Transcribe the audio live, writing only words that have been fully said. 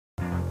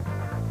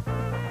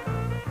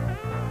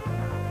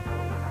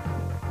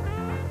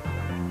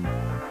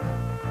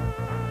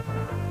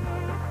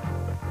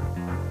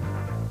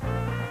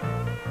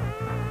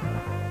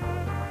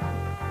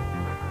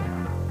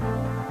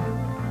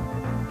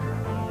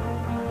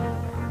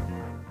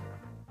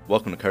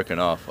Welcome to Kirk and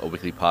Off, a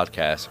weekly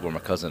podcast where my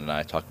cousin and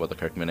I talk about the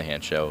Kirk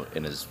Minahan show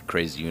in his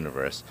crazy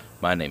universe.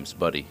 My name's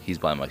Buddy. He's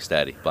Blind Mike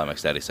Staddy. Blind Mike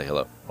Staddy, say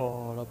hello.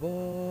 All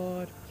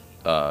aboard.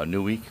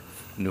 New week,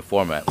 new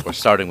format. We're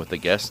starting with the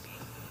guest,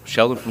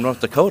 Sheldon from North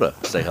Dakota.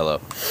 Say hello.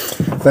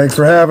 Thanks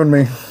for having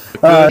me.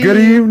 Good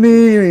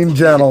evening,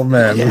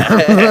 gentlemen.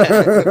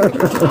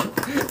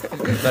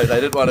 I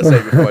didn't want to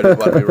say before. I didn't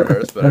want to be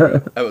rehearsed,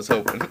 but I was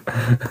hoping.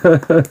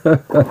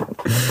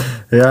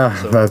 Yeah,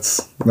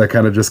 that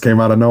kind of just came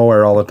out of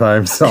nowhere all the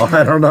time, so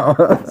I don't know.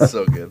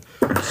 So good.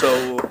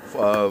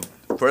 So,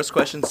 first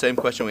question, same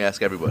question we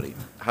ask everybody.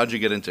 How'd you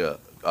get into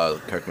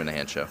Kirk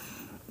Minahan show?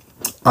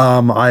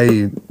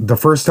 The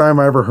first time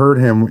I ever heard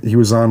him, he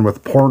was on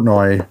with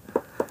Portnoy.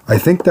 I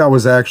think that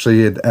was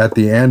actually at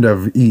the end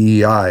of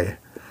EEI.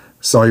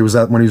 So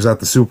when he was at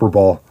the Super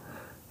Bowl.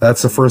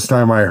 That's the first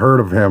time I heard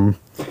of him.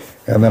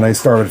 And then I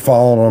started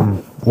following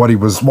him,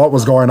 what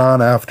was going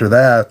on after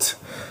that.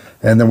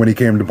 And then when he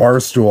came to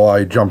Barstool,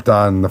 I jumped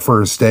on the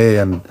first day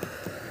and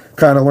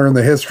kind of learned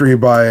the history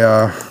by,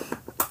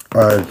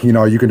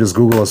 you can just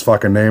Google his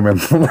fucking name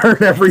and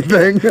learn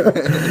everything.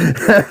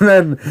 And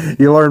then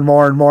you learn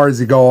more and more as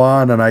you go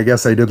on. And I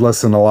guess I did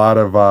listen to a lot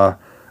of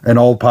an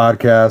old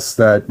podcast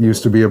that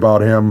used to be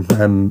about him.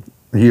 And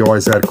he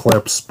always had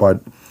clips,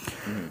 but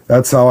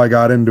that's how I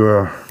got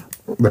into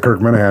the Kirk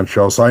Minahan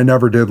show. So I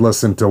never did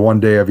listen to one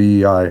day of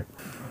EEI.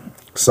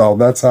 So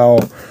that's how,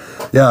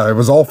 it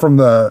was all from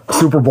the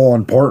Super Bowl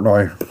in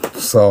Portnoy.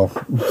 So,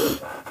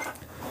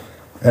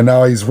 and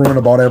now he's ruined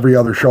about every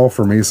other show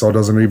for me, so it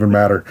doesn't even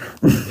matter.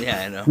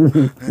 Yeah, I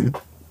know.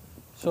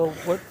 So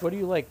what do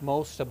you like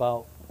most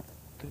about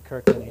the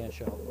Kirk Minahan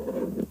show?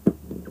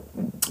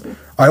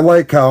 I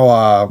like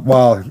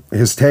how,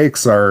 his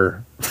takes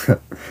are,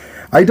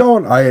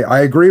 I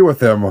agree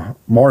with him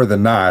more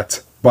than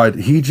not, but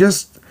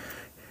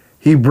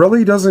he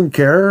really doesn't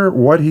care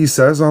what he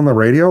says on the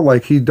radio.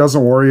 Like, he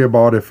doesn't worry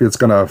about if it's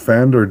going to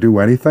offend or do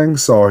anything.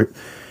 So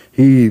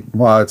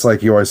it's like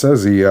he always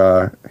says, he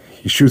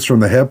shoots from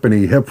the hip and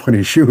he hip when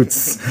he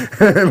shoots,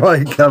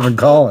 like Kevin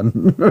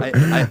Collin.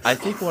 I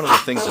think one of the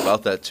things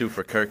about that too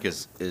for Kirk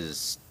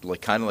is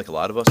like kind of like a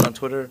lot of us on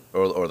Twitter,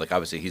 or like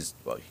obviously he's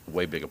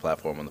way bigger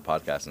platform on the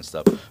podcast and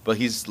stuff, but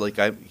he's like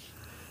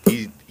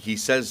he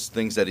says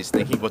things that he's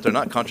thinking, but they're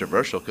not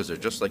controversial because they're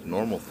just like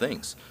normal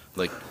things.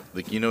 Like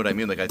you know what I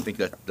mean? Like I think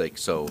that like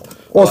so.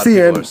 Well,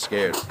 people are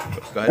scared.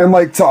 Go ahead. And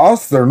like to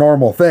us, they're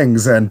normal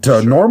things, and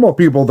to normal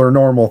people, they're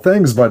normal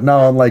things. But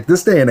now, in like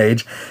this day and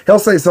age, he'll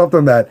say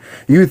something that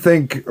you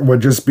think would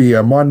just be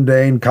a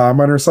mundane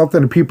comment or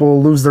something, and people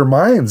will lose their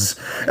minds.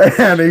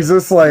 And he's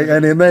just like,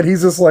 and then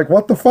he's just like,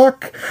 "What the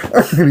fuck?"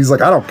 And he's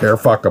like, "I don't care.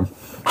 Fuck him."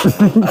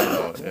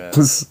 Yeah.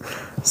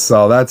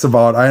 So that's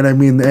about. And I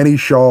mean, any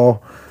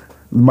show.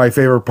 My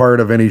favorite part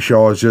of any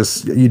show is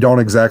just you don't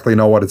exactly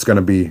know what it's going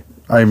to be.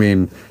 I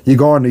mean, you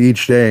go into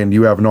each day and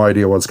you have no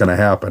idea what's going to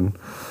happen.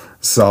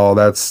 So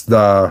that's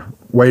the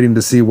waiting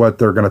to see what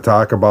they're going to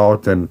talk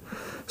about and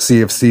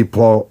see if Steve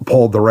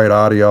pulled the right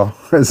audio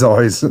is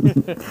always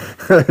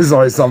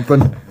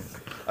something.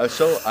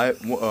 So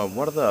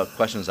one of the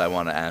questions I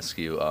want to ask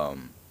you,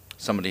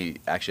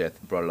 somebody actually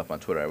brought it up on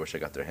Twitter. I wish I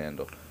got their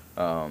handle.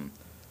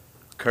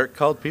 Kirk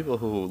called people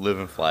who live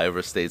in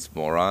flyover states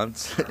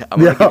morons. I'm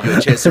going to give you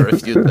a chance to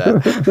refute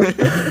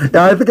that.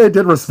 Yeah, I think I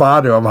did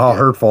respond to him how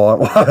hurtful it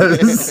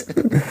was.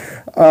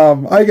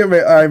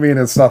 I mean,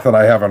 it's nothing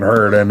I haven't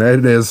heard, and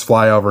it is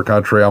flyover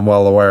country, I'm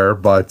well aware,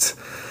 but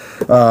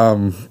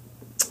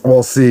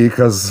we'll see,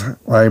 because,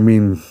 I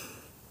mean,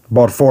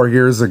 about 4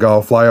 years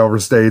ago,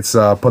 flyover states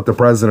put the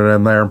president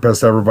in there and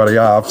pissed everybody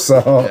off, so,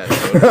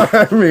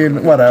 yeah, I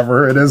mean,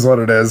 whatever, it is what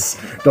it is.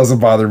 Doesn't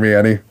bother me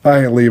any.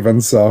 I ain't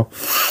leaving, so...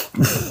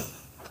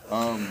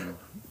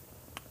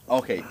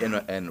 Okay,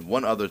 and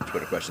one other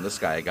Twitter question. This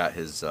guy, I got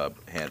his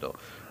handle.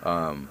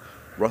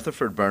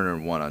 Rutherford Burner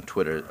 1 on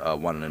Twitter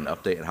wanted an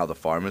update on how the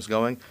farm is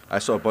going. I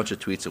saw a bunch of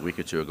tweets a week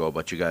or two ago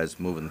about you guys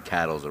moving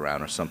cattle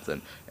around or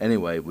something.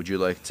 Anyway, would you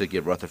like to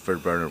give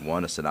Rutherford Burner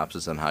 1 a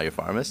synopsis on how your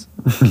farm is?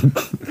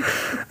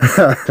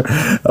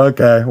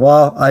 Okay,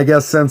 well, I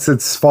guess since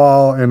it's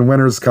fall and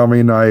winter's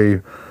coming,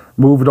 I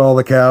moved all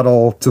the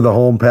cattle to the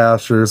home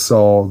pasture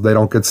so they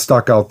don't get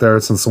stuck out there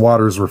since the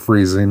waters were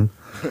freezing.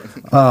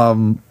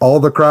 All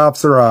the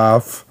crops are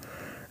off,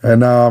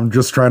 and now I'm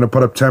just trying to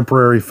put up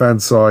temporary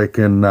fence so I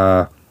can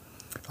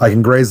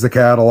graze the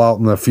cattle out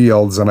in the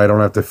fields and I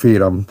don't have to feed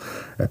them.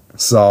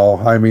 So,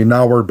 I mean,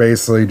 now we're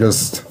basically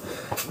just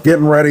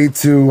getting ready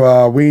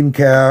to wean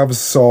calves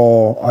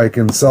so I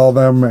can sell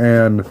them,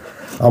 and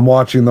I'm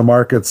watching the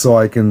market so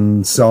I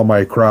can sell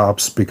my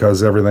crops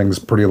because everything's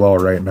pretty low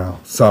right now.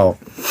 So,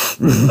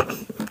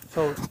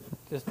 So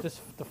is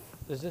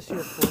this your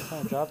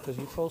full-time job? Because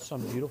you post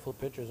some beautiful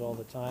pictures all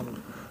the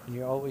time, and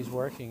you're always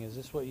working. Is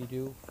this what you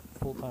do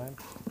full-time?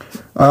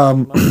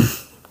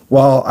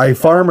 Well, I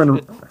farm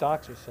and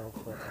dox yourself.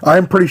 But.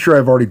 I'm pretty sure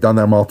I've already done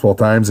that multiple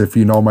times if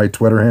you know my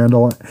Twitter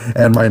handle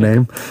and my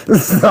name.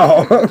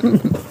 So,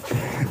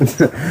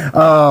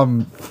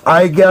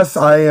 I guess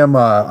I'm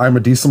a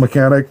diesel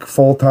mechanic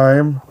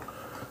full-time.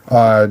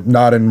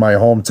 not in my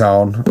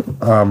hometown,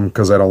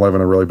 because I don't live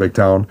in a really big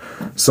town.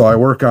 So I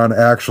work on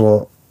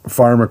actual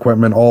farm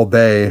equipment all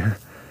day,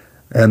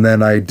 and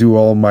then I do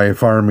all my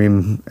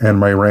farming and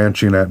my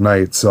ranching at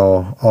night.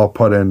 So I'll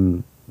put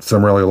in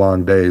some really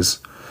long days.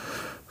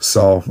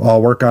 So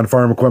I'll work on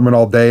farm equipment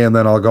all day, and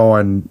then I'll go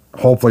and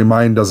hopefully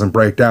mine doesn't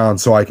break down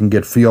so I can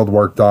get field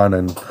work done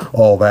and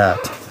all that.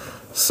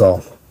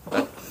 So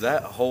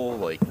that whole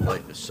like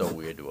life is so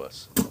weird to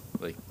us.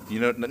 Like, you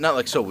know, not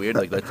like so weird.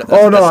 Like that's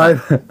oh no,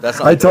 that's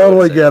not I like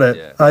totally what get it.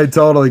 Yeah. I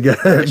totally get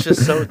it. It's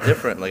just so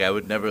different. Like I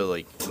would never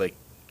like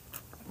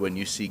when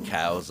you see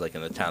cows like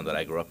in the town that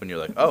I grew up in, you're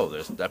like, oh,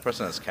 there's that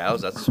person has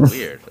cows. That's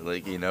weird.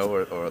 Like, you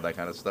know, or that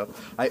kind of stuff.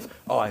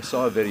 I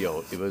saw a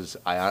video. It was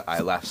I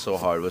laughed so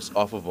hard. It was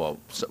off of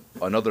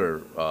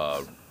another.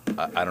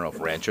 I don't know if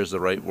rancher is the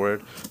right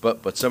word,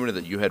 but somebody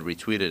that you had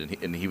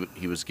retweeted, and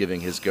he was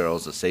giving his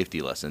girls a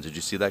safety lesson. Did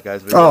you see that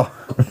guy's video? Oh,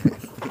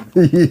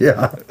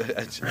 yeah.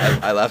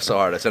 I laughed so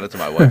hard. I sent it to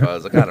my wife. I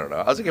was like, I don't know.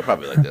 I was like, you're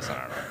probably like this.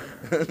 I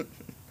don't know.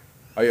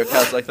 Are your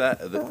cows like that?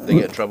 They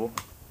get in trouble?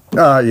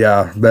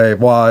 Yeah.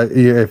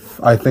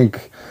 If I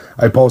think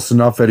I post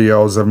enough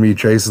videos of me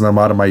chasing them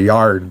out of my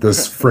yard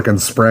this freaking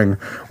spring.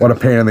 What a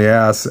pain in the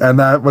ass. And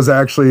that was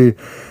actually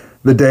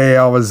the day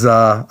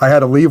I had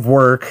to leave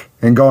work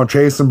and go and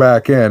chase them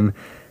back in.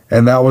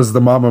 And that was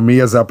the Mamma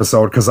Mia's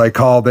episode, because I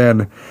called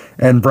in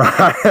and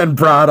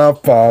brought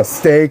up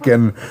steak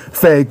and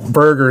fake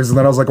burgers. And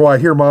then I was like, well, I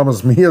hear Mamma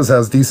Mia's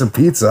has decent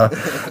pizza.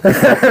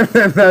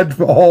 And that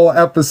whole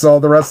episode,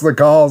 the rest of the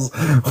calls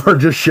were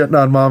just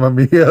shitting on Mamma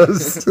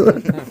Mia's.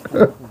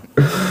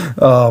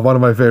 One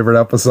of my favorite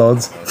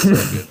episodes.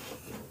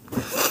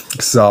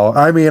 So,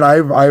 I mean,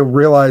 I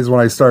realized when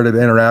I started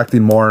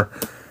interacting more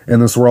in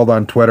this world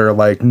on Twitter,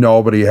 like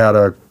nobody had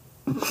a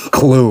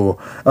clue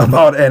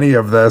about any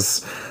of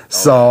this.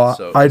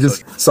 So I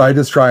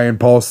just try and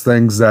post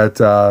things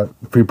that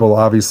people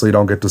obviously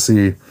don't get to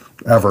see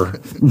ever.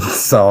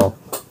 So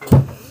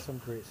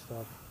Some great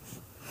stuff.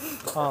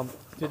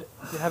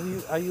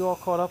 Are you all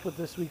caught up with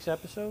this week's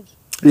episodes?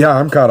 yeah,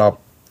 I'm caught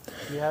up.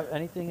 Do you have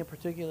anything in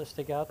particular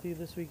stick out to you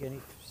this week?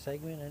 Any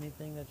segment,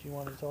 anything that you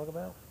wanted to talk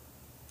about?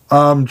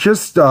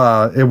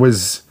 It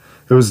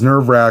was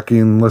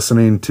nerve-wracking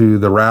listening to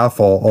the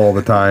raffle all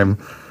the time.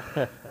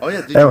 Oh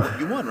yeah,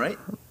 you won, right?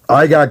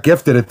 I got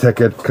gifted a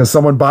ticket because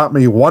someone bought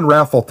me one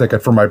raffle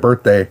ticket for my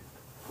birthday,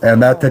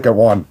 and that ticket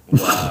won.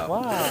 Wow.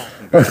 Wow.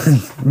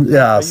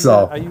 Yeah,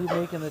 Are you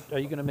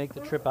going to make the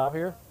trip out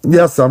here?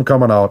 Yes, I'm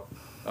coming out.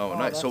 Oh,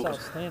 nice. That's So,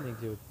 outstanding,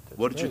 dude. That's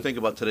what did you great. think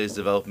about today's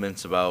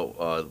developments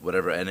about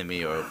whatever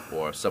enemy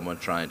or someone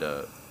trying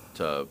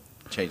to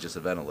change this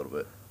event a little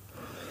bit?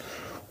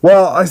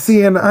 Well, I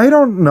see, and I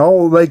don't know,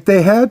 like,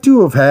 they had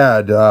to have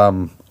had,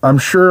 I'm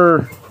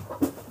sure,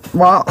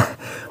 well,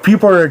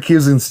 people are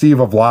accusing Steve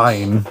of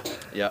lying.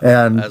 Yeah,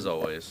 And- as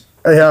always.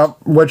 Yeah,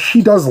 which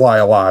he does lie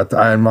a lot.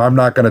 I'm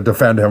not going to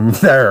defend him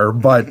there,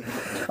 but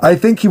I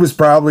think he was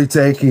probably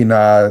taking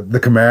the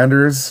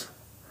commanders,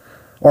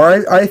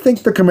 or I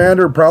think the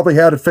commander probably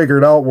had it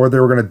figured out where they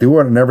were going to do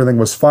it and everything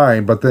was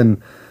fine, but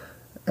then,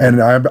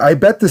 and I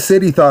bet the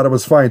city thought it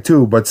was fine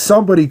too, but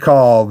somebody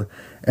called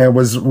and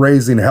was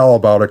raising hell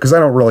about it, because I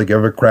don't really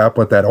give a crap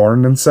what that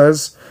ordinance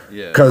says.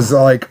 Yeah. Because,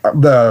 like,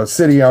 the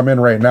city I'm in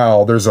right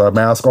now, there's a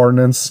mask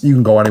ordinance. You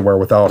can go anywhere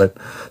without it.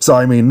 So,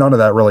 I mean, none of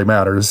that really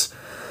matters.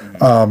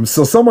 So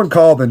someone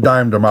called and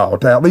dimed him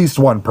out. At least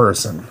one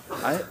person.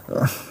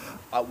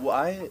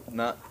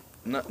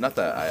 Not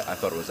that I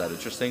thought it was that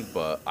interesting,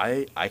 but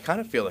I kind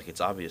of feel like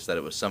it's obvious that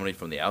it was somebody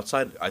from the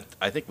outside.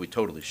 I think we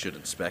totally should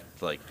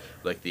inspect like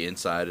the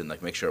inside and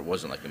like make sure it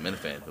wasn't like a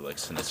minifan, but like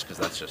because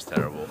that's just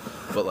terrible.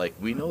 But like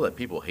we know that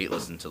people hate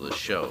listening to this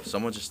show.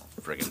 Someone just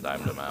friggin'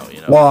 dimed them out,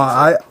 you know.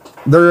 Well,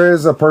 there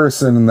is a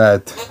person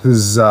that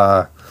is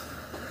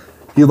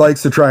he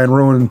likes to try and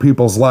ruin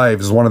people's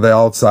lives. One of the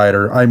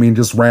outsider. I mean,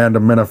 just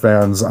random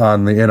minifans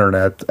on the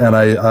internet, and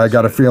I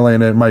got a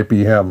feeling it might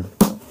be him.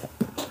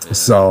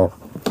 So.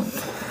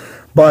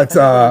 But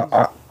go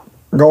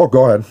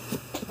ahead.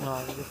 No,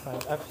 you're fine.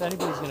 If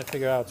anybody's going to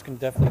figure out, it's going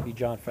to definitely be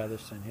John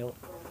Featherston.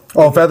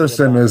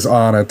 Featherston is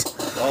on it.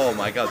 Oh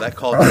my God, that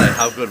call tonight!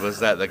 How good was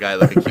that? The guy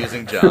like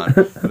accusing John,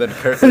 and then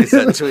Kirkley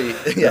said tweet.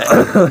 Yeah,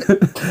 you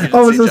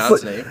didn't see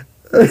John's name.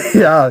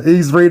 Yeah,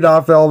 he's reading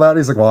off all that.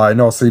 He's like, well, I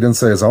know, so he didn't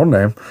say his own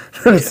name.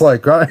 And it's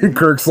like,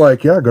 Kirk's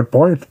like, yeah, good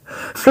point.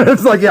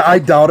 It's like, yeah, I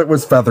doubt it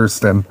was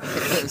Featherston.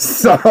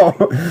 So,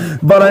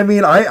 but I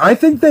mean, I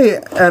think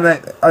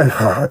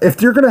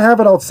if you're going to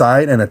have it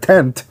outside in a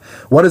tent,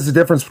 what is the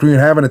difference between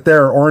having it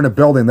there or in a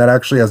building that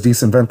actually has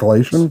decent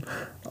ventilation?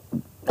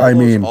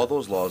 All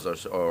those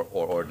laws or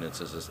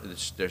ordinances,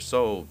 they're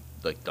so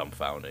like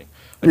dumbfounding.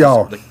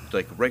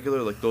 Like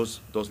regular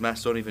those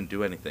masks don't even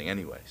do anything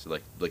anyway. So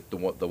like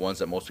the ones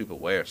that most people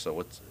wear.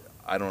 So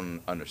I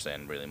don't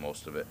understand really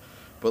most of it.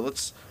 But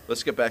let's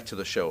get back to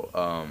the show.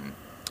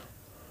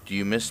 Do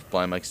you miss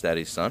Blind Mike's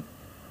daddy's son?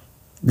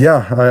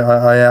 Yeah,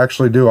 I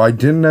actually do. I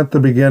didn't at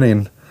the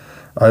beginning,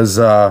 as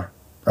I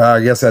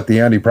guess at the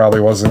end he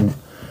probably wasn't.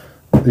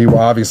 He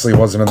obviously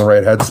wasn't in the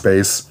right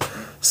headspace.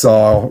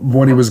 So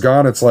when he was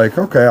gone, it's like,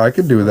 okay, I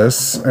could do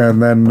this.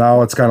 And then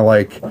now it's kind of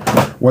like,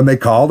 when they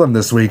called him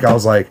this week, I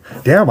was like,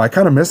 damn, I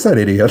kind of miss that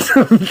idiot.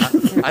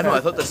 I know. I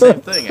thought the same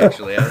thing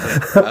actually.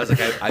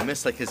 I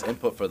miss like his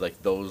input for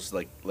like those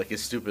like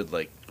his stupid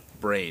like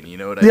brain. You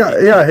know what I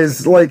mean? Yeah,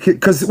 his like,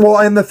 because well,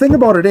 and the thing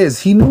about it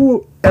is, he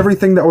knew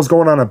everything that was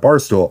going on at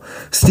Barstool.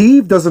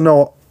 Steve doesn't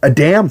know a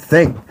damn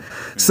thing.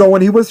 So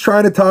when he was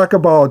trying to talk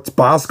about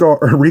Bosco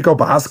or Rico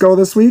Bosco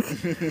this week,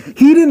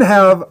 he didn't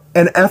have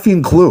an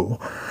effing clue.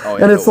 Oh,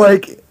 yeah, and it's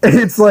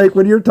like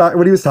when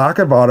when he was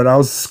talking about it, I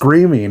was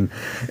screaming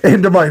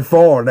into my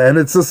phone, and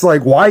it's just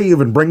like, why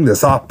even bring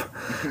this up?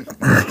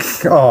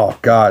 Oh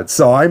God!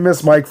 So I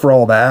miss Mike for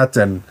all that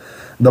and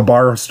the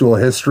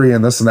Barstool history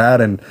and this and that,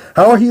 and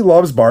how he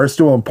loves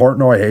Barstool and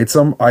Portnoy hates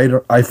him.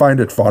 I find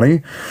it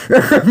funny.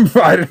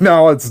 I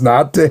know it's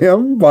not to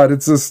him, but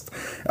it's just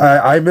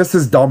I miss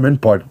his dumb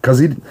input because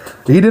he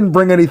didn't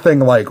bring anything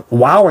like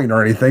wowing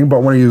or anything.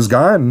 But when he was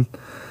gone,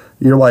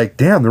 you're like,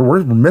 damn,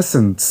 we're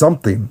missing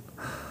something.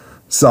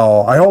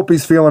 So I hope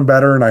he's feeling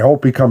better, and I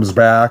hope he comes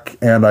back,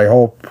 and I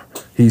hope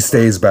he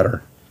stays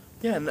better.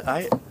 Yeah, and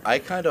I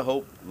kind of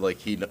hope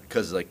like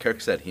because like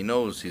Kirk said, he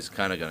knows he's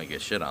kind of gonna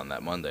get shit on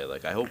that Monday.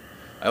 Like I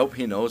hope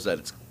he knows that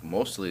it's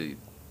mostly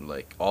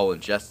like all in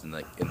jest, and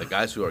like and the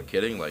guys who are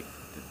kidding, like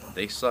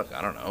they suck.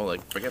 I don't know,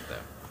 like forget them.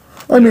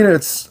 I mean,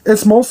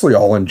 it's mostly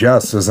all in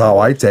jest is how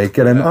I take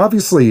it, and Yeah.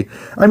 obviously,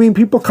 I mean,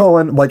 people call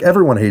in, like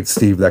everyone hates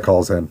Steve that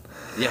calls in.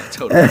 Yeah,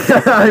 totally.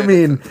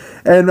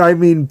 I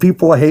mean,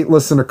 people hate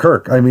listening to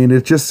Kirk. I mean,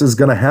 it just is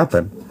going to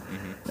happen.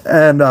 Mm-hmm.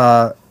 And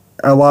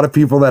a lot of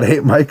people that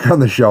hate Mike on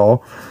the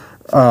show,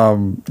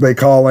 they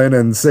call in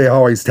and say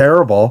how he's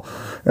terrible,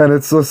 and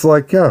it's just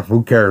like, yeah,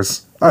 who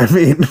cares? I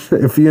mean,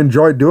 if he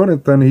enjoyed doing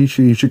it, then he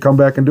should come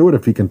back and do it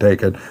if he can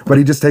take it. But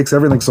he just takes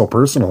everything so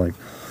personally.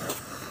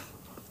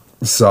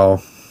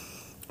 So,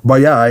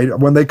 but yeah,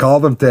 when they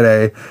called him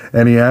today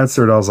and he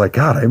answered, I was like,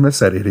 God, I miss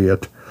that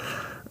idiot.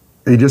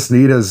 He just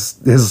need his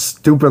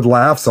stupid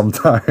laugh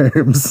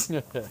sometimes.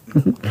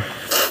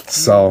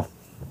 So,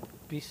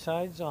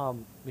 besides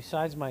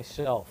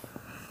myself,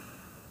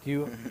 do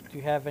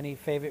you have any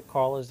favorite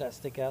callers that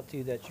stick out to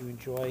you that you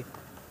enjoy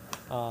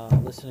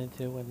listening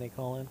to when they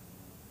call in?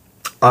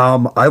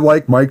 I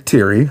like Mike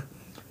Thierry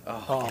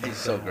Oh, he's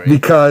so great.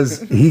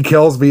 because he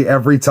kills me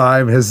every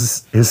time.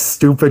 His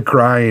stupid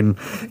crying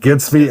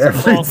gets me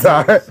every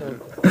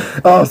time.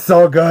 Oh,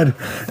 so good.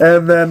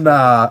 And then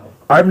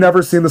I've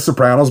never seen The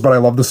Sopranos, but I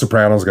love The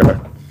Sopranos guy.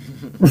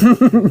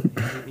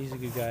 He's a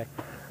good guy.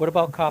 What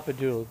about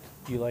Coppadoodle?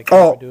 Do you like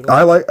Oh, Coppadoodle?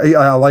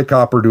 I like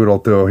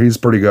Copperdoodle too. He's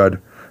pretty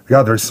good.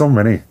 God, there's so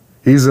many.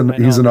 He's I know,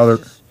 another.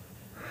 it's just-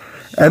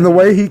 And the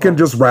way he can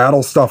just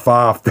rattle stuff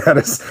off, that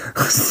is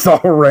so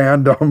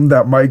random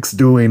that Mike's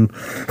doing.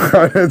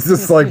 It's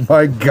just like,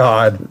 my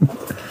God.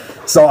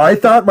 So I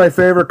thought my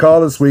favorite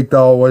call this week,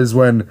 though, was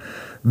when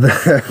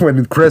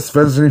Chris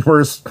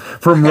Visnihurst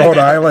from Rhode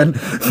Island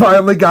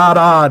finally got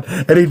on,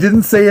 and he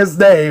didn't say his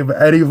name,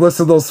 and he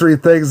listed those three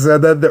things,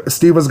 and then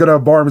Steve was going to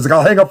bore him. He's like,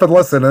 I'll hang up and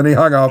listen, and he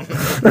hung up.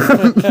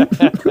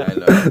 I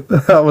know.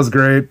 That was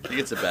great. He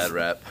gets a bad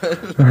rap.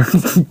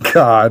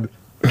 God,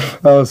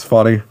 that was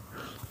funny.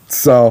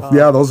 So,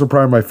 yeah, those are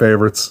probably my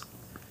favorites.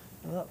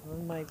 Well,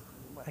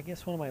 I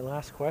guess one of my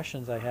last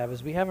questions I have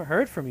is we haven't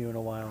heard from you in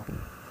a while.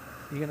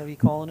 You gonna be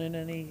calling in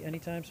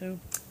anytime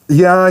soon?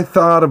 Yeah, I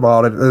thought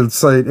about it.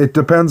 It's like, it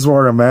depends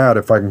where I'm at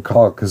if I can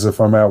call, because if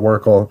I'm at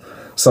work,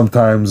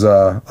 sometimes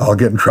I'll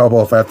get in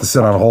trouble if I have to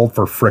sit on hold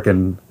for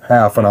frickin'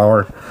 half an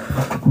hour.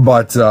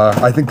 But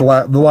I think the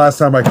last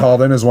time I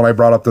called in is when I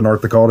brought up the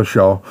North Dakota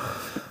show.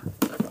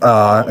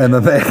 And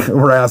then they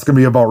were asking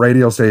me about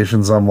radio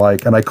stations. I'm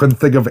like, and I couldn't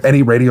think of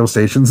any radio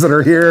stations that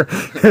are here.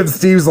 And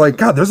Steve's like,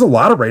 God, there's a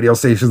lot of radio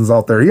stations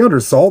out there. He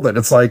undersold it.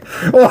 It's like,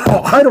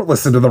 oh, I don't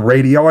listen to the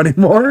radio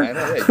anymore. I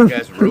know, yeah, you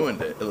guys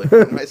ruined it. Like,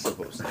 what am I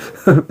supposed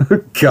to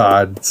do?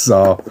 God,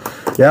 so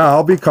yeah,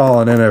 I'll be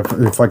calling in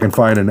if I can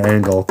find an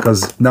angle,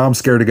 because now I'm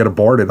scared to get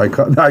aborted.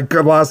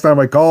 Last time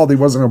I called, he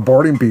wasn't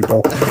aborting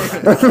people.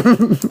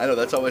 I know,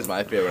 that's always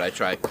my favorite. I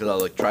try, because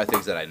I'll like try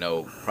things that I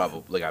know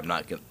probably, like I'm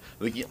not gonna,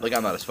 like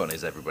I'm not as funny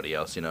as everybody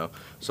else, you know?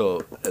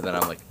 So, and then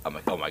I'm like,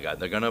 oh my God,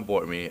 they're gonna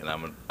abort me, and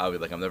I'll be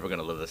like, I'm never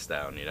gonna live this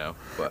down, you know?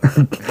 But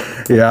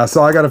Yeah,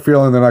 so I got a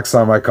feeling the next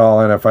time I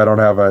call in, if I don't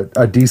have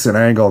a decent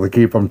angle to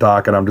keep them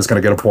talking, I'm just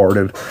gonna get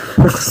aborted.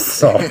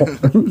 So,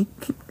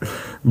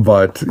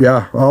 but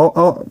yeah,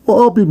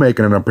 I'll be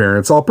making an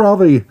appearance.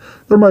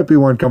 There might be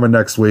one coming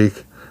next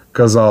week,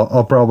 because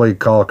I'll probably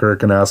call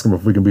Kirk and ask him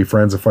if we can be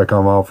friends if I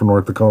come out from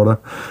North Dakota.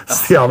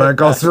 See how that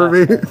goes for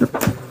me.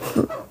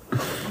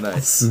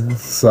 nice.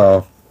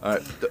 So, All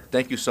right,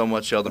 thank you so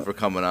much, Sheldon, for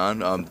coming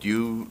on. Do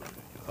you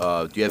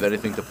have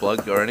anything to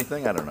plug or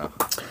anything? I don't know.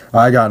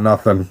 I got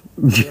nothing.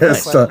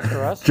 questions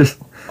for us?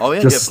 Oh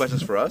yeah, do you have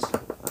questions for us?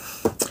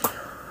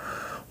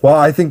 Well,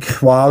 I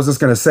was just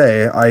gonna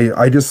say,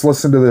 I just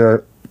listened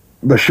to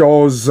the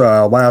shows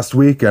last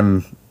week,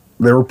 and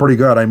They were pretty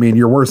good. I mean,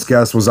 your worst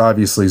guess was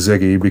obviously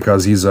Ziggy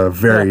because he's a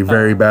very,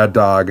 very bad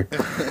dog.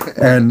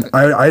 And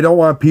I don't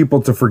want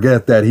people to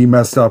forget that he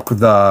messed up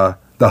the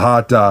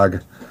hot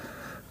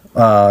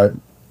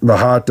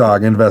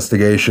dog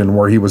investigation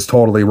where he was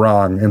totally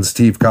wrong, and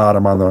Steve caught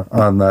him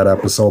on that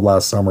episode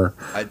last summer.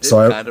 I did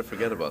kind of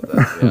forget about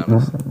that, to be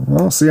honest.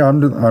 Well, see,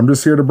 I'm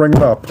just here to bring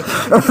it up.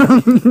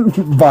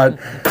 But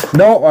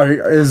no,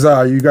 is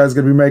you guys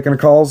gonna be making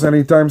calls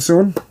anytime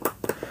soon?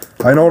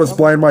 I noticed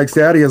Blind Mike's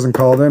daddy hasn't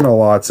called in a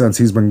lot since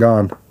he's been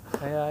gone.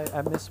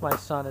 I miss my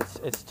son.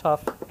 It's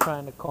tough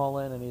trying to call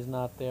in and he's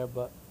not there,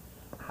 but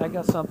I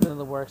got something in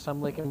the works.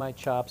 I'm licking my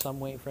chops. I'm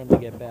waiting for him to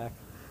get back.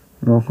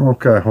 Oh,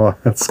 okay, well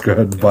that's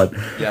good, but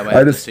Yeah, I might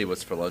have to see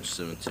what's for lunch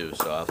soon too,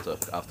 so I'll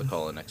have to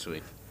call in next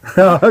week.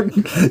 God,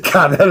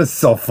 that is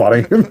so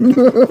funny.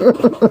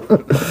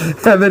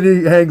 And then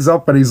he hangs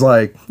up and he's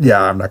like,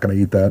 "Yeah, I'm not gonna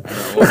eat that."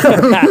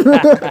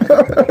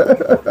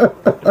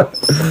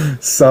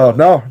 So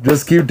no,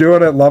 just keep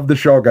doing it. Love the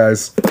show,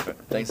 guys.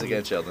 Thanks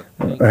again, Sheldon.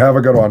 Have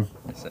a good one.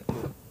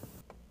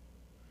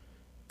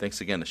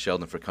 Thanks again to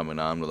Sheldon for coming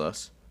on with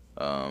us.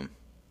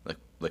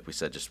 Like we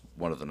said, just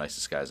one of the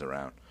nicest guys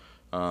around.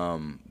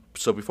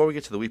 So before we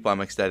get to the Week by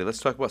Mike's Daddy, let's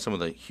talk about some of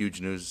the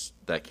huge news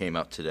that came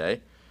out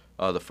today.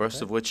 The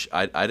first of which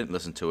I didn't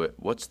listen to it.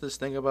 What's this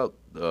thing about?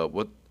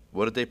 What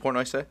did Dave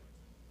Portnoy say?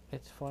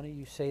 It's funny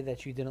you say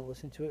that you didn't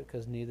listen to it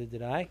because neither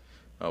did I.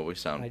 Oh, we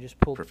sound I just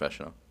pulled.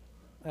 professional.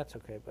 That's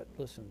okay, but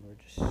listen, we're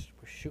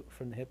shooting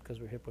from the hip because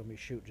we're hip when we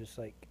shoot, just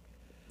like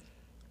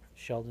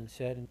Sheldon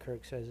said and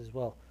Kirk says as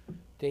well.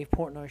 Dave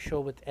Portnoy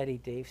show with Eddie.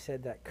 Dave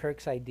said that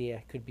Kirk's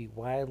idea could be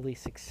wildly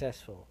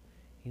successful.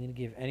 He didn't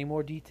give any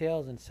more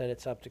details and said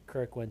it's up to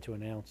Kirk when to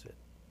announce it.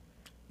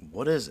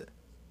 What is it?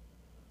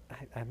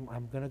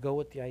 I'm gonna go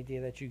with the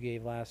idea that you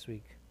gave last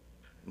week.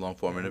 Long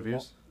form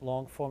interviews?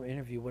 Long form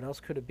interview. What else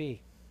could it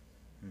be?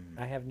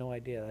 I have no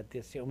idea.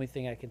 That's the only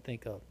thing I can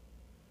think of.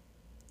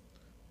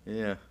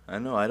 Yeah, I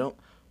know. I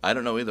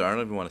don't know either. I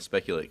don't even want to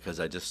speculate because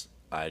I just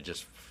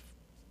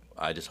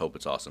hope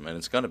it's awesome, and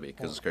it's gonna be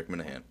because it's Kirk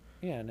Minahan.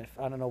 Yeah, and if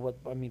I don't know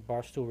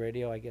Barstool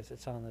Radio. I guess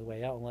it's on the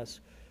way out unless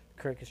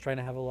Kirk is trying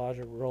to have a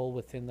larger role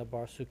within the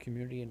Barstool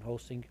community and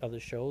hosting other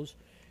shows.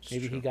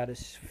 Maybe he got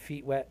his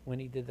feet wet when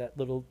he did that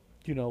little,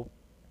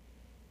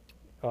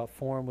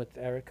 forum with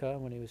Erica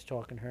when he was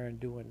talking to her and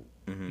doing,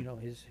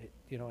 his,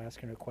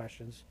 asking her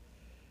questions.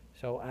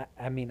 So,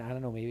 I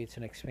don't know, maybe it's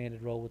an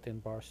expanded role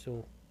within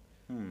Barstool.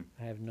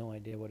 I have no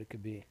idea what it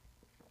could be.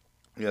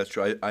 Yeah, that's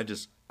true.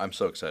 I'm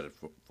so excited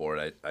for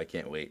it. I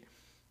can't wait.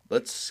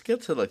 Let's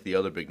get to, the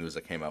other big news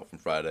that came out from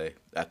Friday,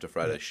 after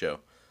Friday's show.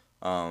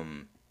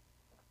 And,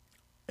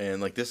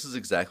 this is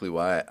exactly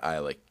why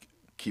I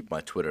keep my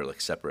Twitter,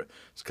 separate.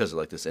 It's because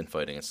of, this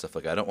infighting and stuff.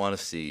 I don't want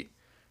to see,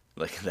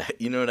 that.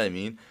 You know what I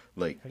mean?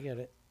 I get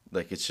it.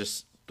 It's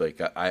just,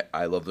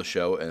 I love the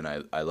show, and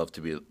I love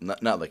to be,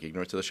 not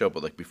ignorant to the show,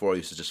 but, before I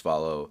used to just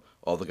follow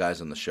all the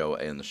guys on the show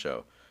and the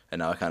show. And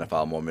now I kind of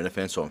follow more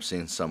Minifans, so I'm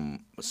seeing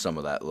some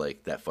of that,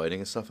 that fighting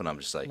and stuff, and I'm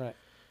just right.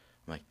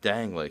 I'm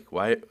dang,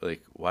 why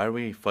are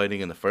we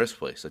fighting in the first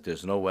place?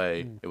 There's no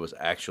way it was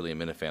actually a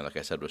Minifan, like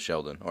I said with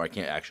Sheldon, or I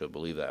can't actually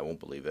believe that. I won't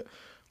believe it.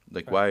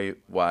 Right.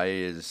 Why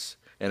is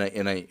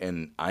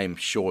and I'm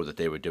sure that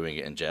they were doing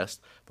it in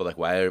jest, but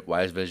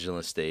why is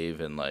Vigilance Dave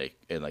and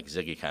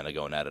Ziggy kind of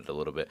going at it a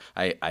little bit?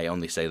 I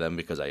only say them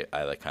because I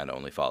kind of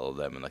only follow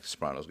them and the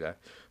Sopranos guy.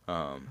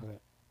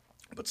 Right.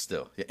 But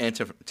still, yeah, and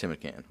Tim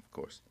McCann, of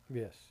course.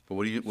 Yes. But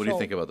what do you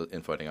think about the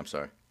infighting? I'm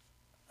sorry.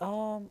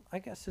 I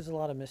guess there's a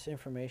lot of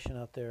misinformation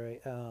out there.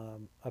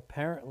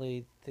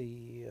 Apparently,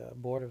 the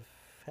Board of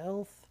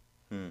Health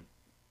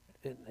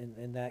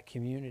in that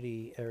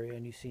community area,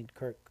 and you've seen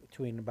Kirk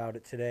tweeting about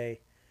it today,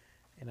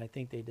 and I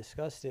think they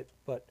discussed it,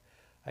 but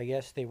I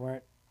guess they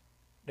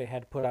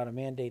had to put out a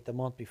mandate the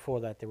month before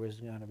that there was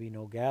going to be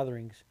no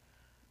gatherings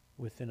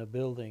within a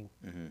building,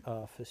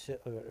 or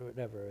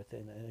whatever,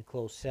 within an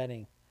enclosed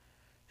setting.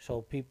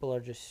 So people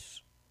are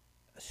just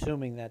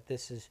assuming that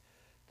this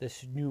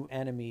new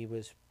enemy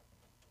was,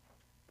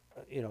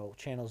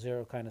 Channel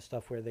Zero kind of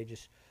stuff where they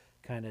just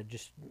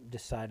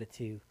decided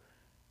to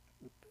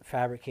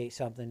fabricate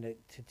something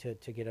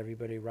to get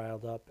everybody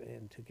riled up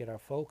and to get our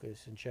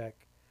focus in check.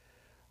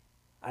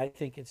 I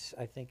think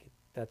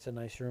that's a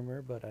nice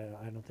rumor, but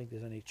I don't think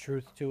there's any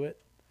truth to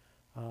it.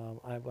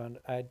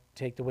 I'd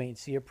take the wait and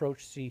see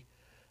approach, see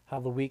how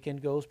the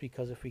weekend goes,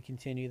 because if we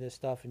continue this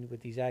stuff and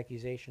with these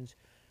accusations,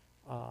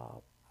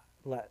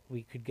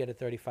 we could get a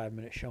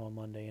 35-minute show on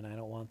Monday, and I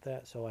don't want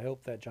that. So I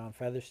hope that John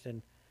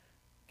Featherston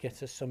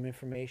gets us some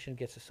information,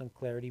 gets us some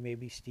clarity.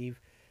 Maybe Steve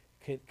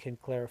can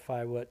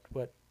clarify what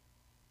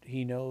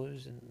he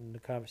knows and the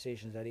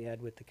conversations that he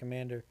had with the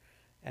commander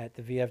at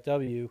the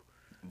VFW.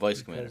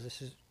 Vice commander.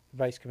 This is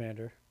vice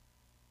commander.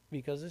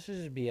 Because this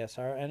is BS.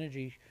 Our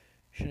energy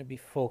shouldn't be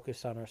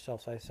focused on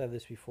ourselves. I said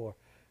this before.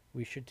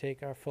 We should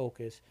take our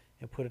focus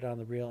and put it on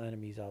the real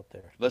enemies out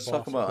there. Let's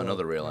talk about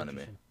another real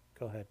enemy.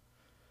 Go ahead.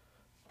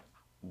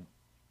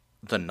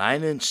 The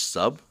 9-inch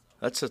sub?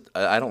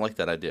 I don't like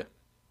that idea.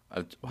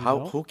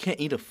 Who can't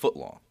eat a foot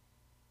long?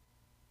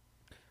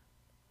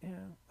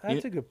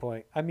 That's a good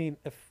point. I mean,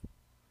 if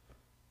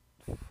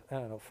I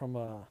don't know, from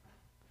a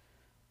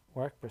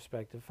work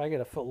perspective, if I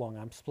get a foot long,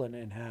 I'm splitting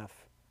it in half.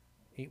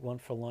 Eat one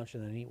for lunch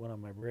and then eat one on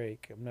my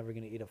break. I'm never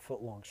gonna eat a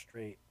foot long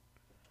straight.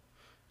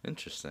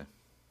 Interesting.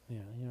 Yeah,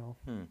 you know.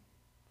 Hmm.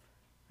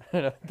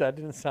 That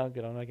didn't sound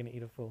good. I'm not gonna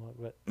eat a foot long,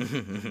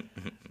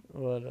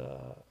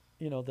 but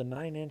you know, the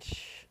 9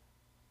 inch.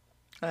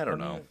 I don't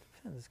know.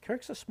 Depends.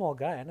 Kirk's a small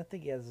guy. I don't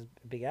think he has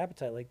a big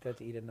appetite like that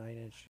to eat a 9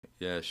 inch.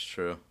 Yeah, it's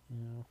true.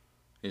 You know.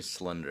 He's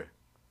slender.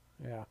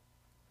 Yeah.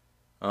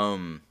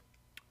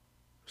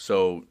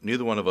 So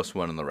neither one of us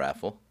won in the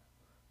raffle.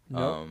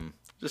 Nope.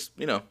 Just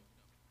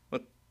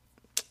but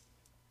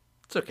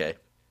it's okay.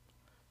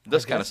 It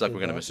does kind of guess suck. it We're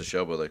gonna does. miss the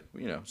show, but like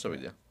so we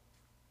do.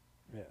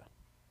 Yeah.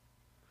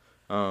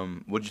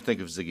 What'd you think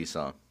of Ziggy's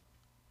song?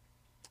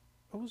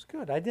 It was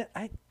good. I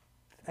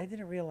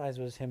didn't realize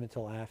it was him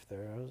until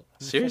after. I'm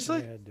Seriously?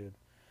 shaking my head, dude.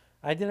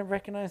 I didn't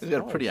recognize He's the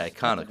got a pretty voice.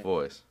 iconic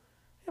voice.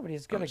 Yeah, but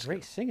he's got I'm a just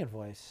great singing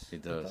voice. He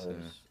does,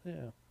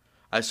 Yeah.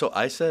 I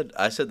said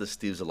the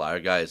Steve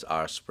Zalaire guy is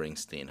our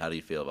Springsteen. How do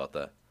you feel about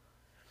that?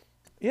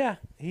 Yeah.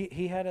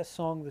 He had a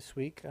song this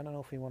week. I don't know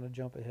if we want to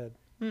jump ahead.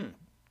 Hmm.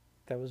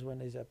 That was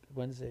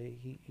Wednesday.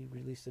 He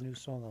released a new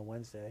song on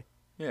Wednesday.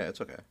 Yeah,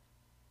 it's okay.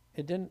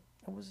 It didn't.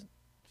 It was,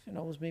 it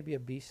was maybe a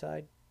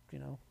B-side. I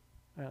don't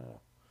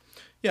know.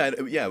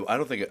 Yeah, I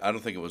don't think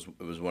it was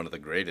one of the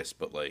greatest,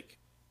 but like,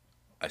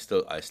 I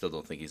still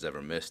don't think he's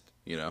ever missed.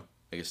 Like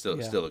it's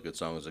still a good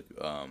song. It was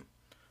like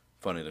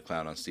funny to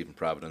clown on Stephen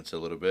Providence a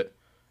little bit.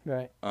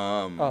 Right.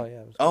 Oh Oh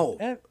yeah. It was oh,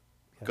 good.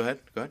 go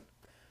ahead.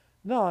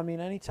 No, I mean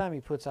anytime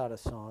he puts out a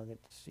song,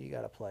 you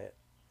got to play it.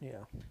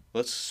 Yeah.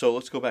 Let's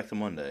go back to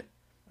Monday.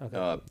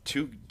 Okay.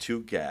 Two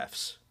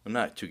gaffes. Well,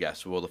 not two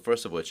gaffes. Well, the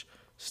first of which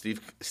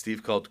Steve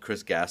called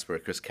Chris Casper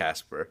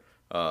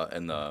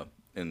in the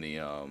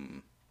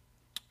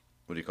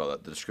what do you call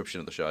that? The description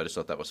of the show. I just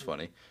thought that was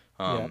funny.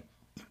 Yeah.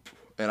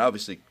 And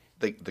obviously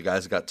the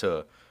guys got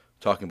to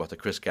talking about the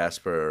Chris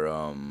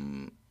Casper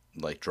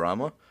like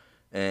drama,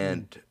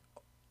 and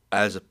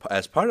as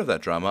part of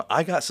that drama,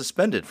 I got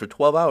suspended for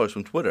 12 hours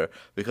from Twitter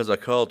because I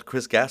called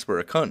Chris Casper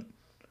a cunt.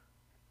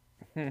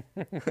 Like,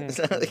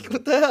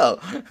 what the hell?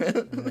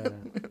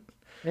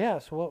 Yeah.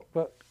 So what?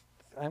 But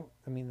I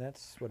mean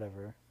that's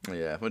whatever.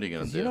 Yeah, what are you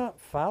gonna 'Cause do? you're not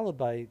followed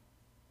by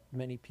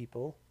many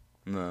people,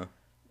 No.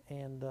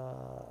 and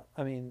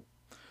I mean.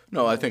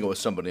 No, I think it was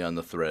somebody on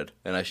the thread,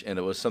 and and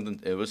it was something.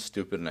 It was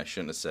stupid, and I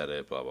shouldn't have said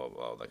it. Blah blah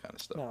blah, all that kind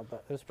of stuff. No,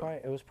 but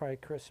it was probably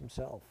Chris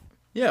himself.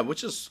 Yeah,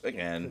 which is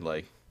again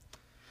like,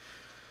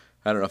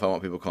 I don't know if I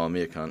want people calling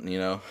me a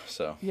cunt,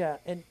 So Yeah,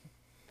 and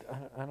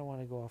I don't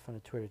want to go off on a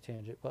Twitter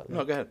tangent, but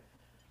no, go ahead.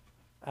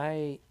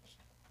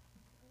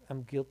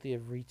 I'm guilty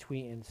of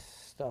retweeting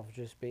stuff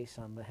just based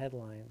on the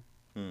headline.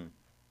 Hmm.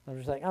 I'm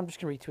just like, I'm just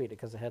gonna retweet it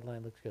because the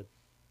headline looks good.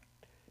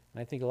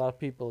 And I think a lot of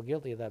people are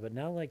guilty of that. But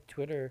now, like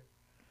Twitter,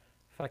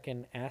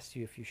 fucking asks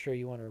you if you're sure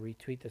you want to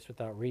retweet this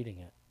without reading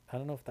it. I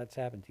don't know if that's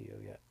happened to you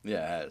yet.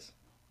 Yeah, it has.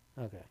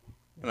 Okay.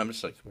 And I'm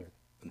just like, That's weird.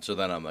 and so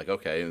then I'm like,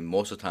 okay. And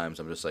most of the times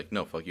I'm just like,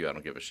 no, fuck you, I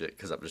don't give a shit,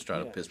 because I'm just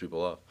trying to Yeah. piss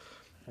people off.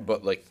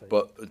 But like, So-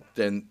 but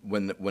then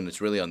when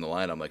it's really on the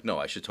line, I'm like, no,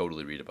 I should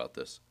totally read about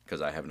this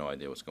because I have no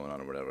idea what's going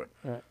on or whatever.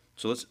 Right.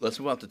 So let's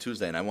move on to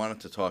Tuesday, and I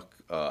wanted to talk.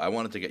 I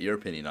wanted to get your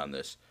opinion on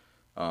this.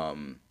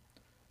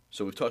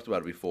 So we've talked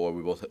about it before.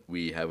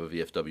 We have a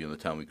VFW in the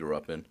town we grew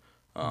up in.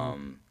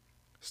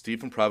 Steve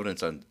from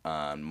Providence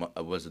on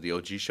was it the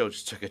OG show,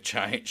 just took a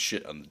giant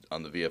shit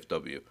on the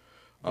VFW.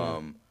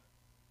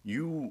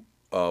 You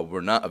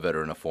were not a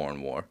veteran of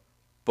foreign war,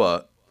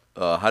 but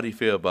how do you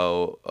feel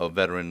about a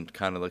veteran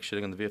kind of like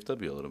shitting on the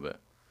VFW a little bit?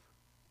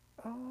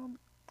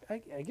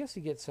 I guess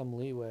you get some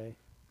leeway.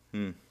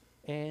 Hmm.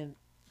 And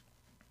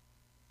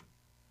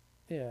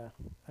yeah,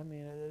 I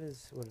mean it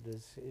is what it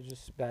is. It's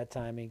just bad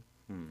timing.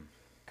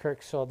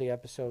 Kirk saw the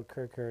episode.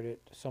 Kirk heard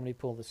it. Somebody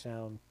pulled the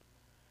sound,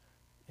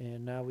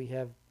 and now we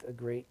have a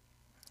great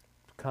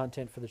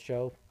content for the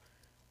show.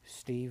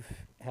 Steve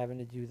having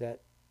to do that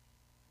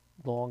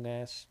long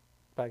ass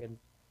fucking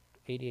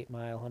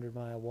 88-mile,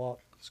 100-mile walk.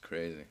 It's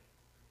crazy.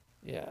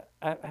 Yeah,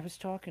 I was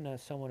talking to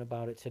someone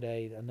about it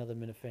today, another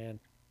Minifan,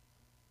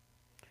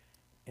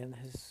 and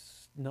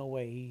there's no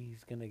way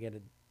he's gonna get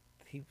it.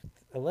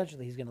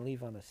 Allegedly he's gonna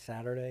leave on a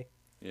Saturday.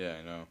 Yeah,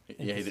 I know.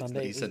 Into He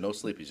Sunday. said no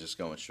sleep. He's just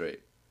going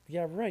straight.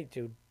 Yeah, right,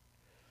 dude.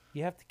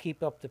 You have to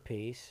keep up the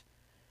pace.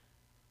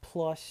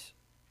 Plus,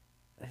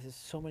 there's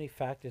so many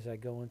factors that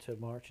go into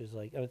marches.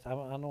 Like I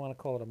don't want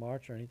to call it a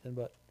march or anything,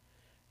 but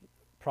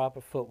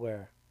proper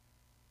footwear,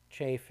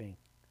 chafing,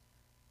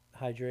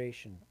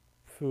 hydration,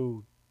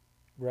 food,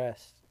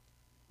 rest.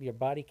 Your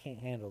body can't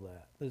handle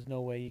that. There's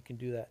no way you can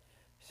do that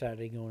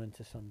Saturday going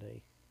into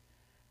Sunday.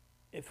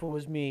 If it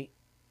was me,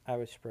 I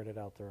would spread it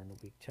out during the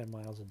week. 10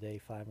 miles a day,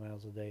 5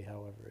 miles a day,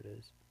 however it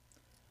is.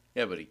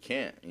 Yeah, but he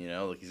can't,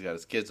 like he's got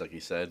his kids, like he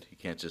said. He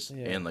can't just,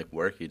 Yeah. and like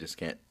work, he just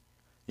can't,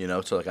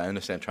 so like I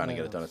understand trying to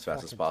get it done as It's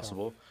fast as fucking tough.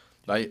 possible.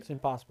 It's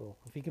impossible.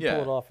 If he can Yeah.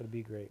 pull it off, it'd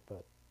be great.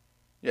 But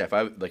Yeah, if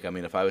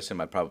I was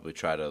him, I'd probably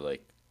try to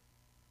like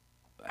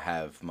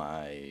have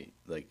my,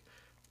 like,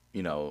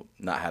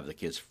 not have the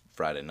kids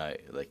Friday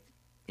night, like,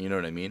 you know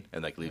what I mean,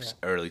 and like leave Yeah.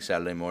 early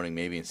Saturday morning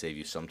maybe and save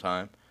you some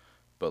time.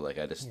 But like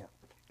Yeah.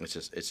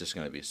 it's just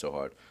gonna be so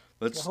hard.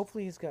 Yeah, Let's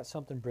hopefully he's got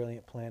something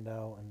brilliant planned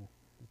out, and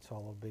it's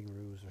all a big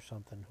ruse or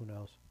something. Who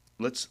knows?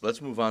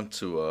 let's move on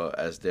to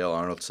as Dale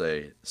Arnold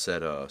said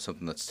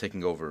something that's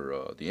taking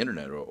over the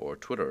internet or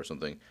Twitter or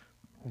something.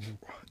 Mhm.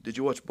 Did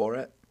you watch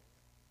Borat?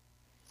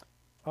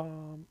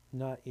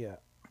 Not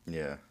yet.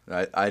 Yeah,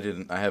 I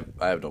didn't. I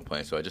have no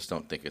plan, so I just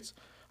don't think it's.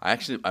 I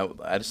just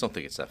don't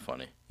think it's that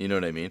funny. You know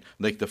what I mean?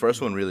 Like the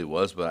first one really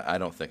was, but I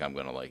don't think I'm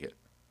gonna like it.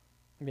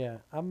 Yeah,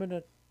 I'm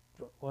gonna.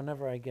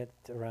 Whenever I get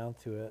around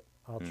to it,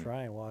 I'll Hmm.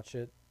 try and watch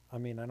it. I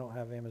mean, I don't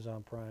have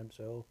Amazon Prime,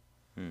 so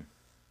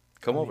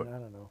Come I over. mean, I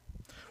don't know.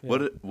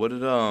 What Yeah.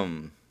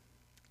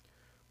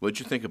 did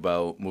you think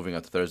about moving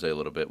on to Thursday a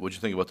little bit? What did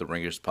you think about the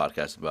Ringers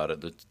podcast about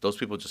it? Those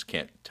people just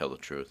can't tell the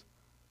truth.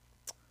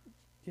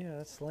 Yeah,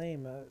 that's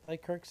lame.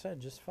 Like Kirk said,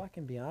 just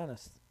fucking be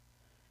honest.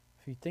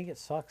 If you think it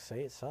sucks,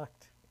 say it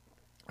sucked.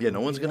 Yeah, no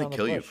Don't one's beat gonna around the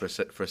kill you bush.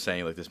 for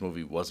saying like this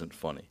movie wasn't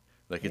funny.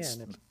 Like Yeah, it's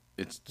and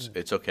it's yeah.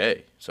 it's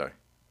okay. Sorry.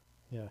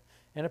 Yeah,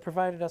 and it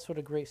provided us with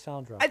a great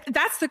sound drop.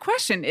 That's the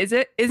question, is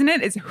it? Isn't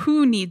it? Is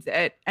who needs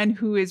it and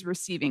who is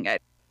receiving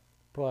it?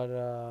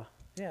 But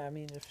yeah, I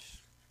mean,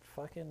 if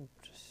fucking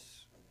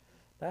just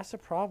that's the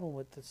problem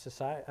with the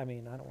society. I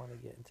mean, I don't want to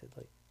get into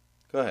like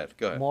Go ahead.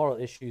 Go ahead. moral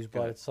issues, Go but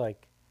ahead. it's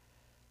like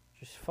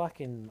just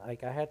fucking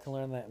like I had to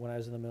learn that when I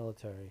was in the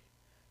military.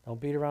 Don't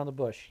beat around the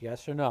bush.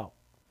 Yes or no?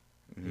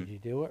 Mhm. Did you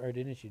do it or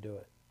didn't you do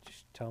it?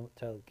 Just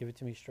give it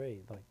to me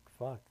straight. Like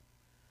fuck.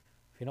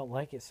 If you don't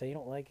like it, say you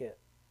don't like it.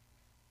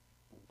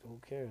 Who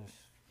cares?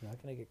 You're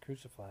not gonna get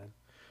crucified.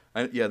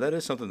 Yeah, that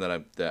is something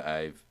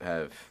I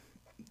have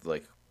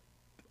like.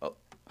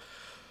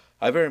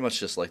 I very much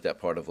just like that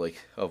part of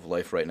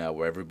life right now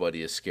where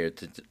everybody is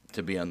scared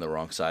to be on the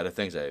wrong side of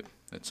things.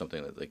 It's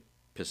something that like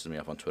pisses me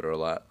off on Twitter a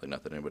lot. Like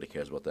not that anybody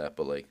cares about that,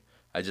 but like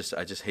I just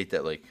hate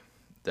that like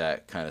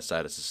that kind of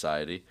side of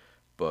society.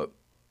 But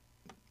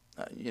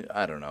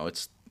I don't know.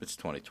 It's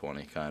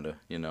 2020 kind of,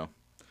 Yeah.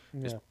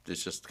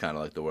 It's just kind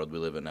of like the world we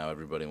live in now.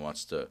 Everybody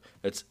wants to.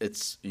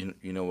 It's you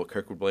know what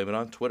Kirk would blame it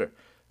on? Twitter.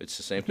 It's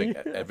the same thing.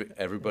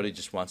 Everybody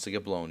just wants to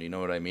get blown. You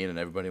know what I mean? And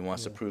everybody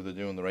wants to Yeah. prove they're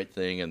doing the right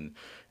thing and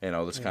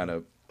all this Yeah.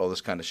 all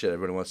this kind of shit.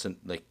 Everybody wants to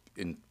like.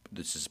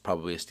 This is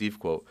probably a Steve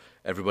quote.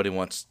 Everybody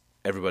wants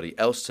everybody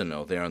else to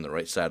know they're on the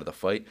right side of the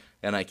fight.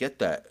 And I get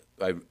that.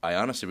 I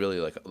honestly really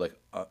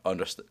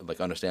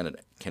understand and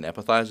can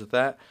empathize with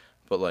that.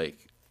 But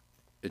like,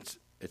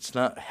 it's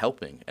not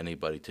helping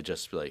anybody to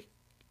just be like,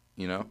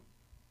 you know.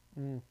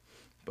 Mm.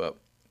 But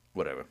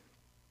whatever.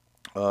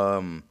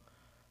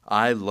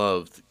 I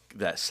loved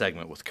that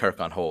segment with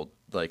Kirk on hold,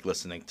 like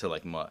listening to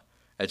like Mutt.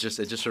 It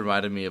just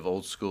reminded me of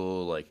old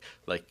school, like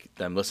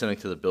them listening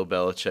to the Bill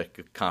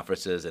Belichick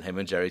conferences and him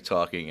and Jerry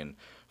talking and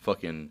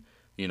fucking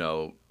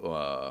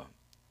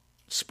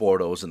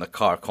Sportos in the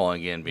car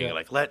calling in, being Yeah.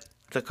 like, "Let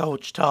the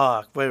coach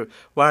talk. Why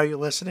are you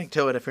listening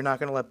to it if you're not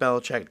gonna let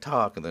Belichick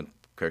talk?" And then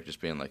Kirk just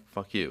being like,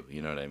 "Fuck you,"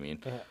 you know what I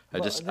mean? Yeah. I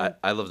Well, just then-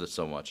 I loved it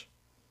so much.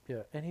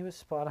 Yeah, and he was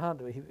spot on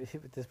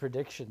with his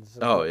predictions.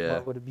 of Oh, what yeah.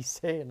 What would it be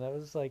saying? That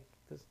was like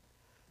this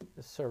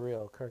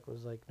surreal. Kirk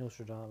was like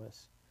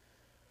Nostradamus.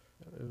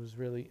 It was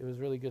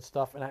really good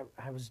stuff, and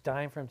I was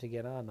dying for him to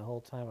get on the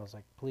whole time. I was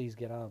like, please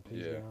get on,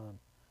 please Yeah. get on.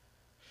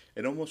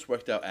 It almost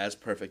worked out as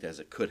perfect as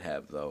it could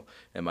have, though,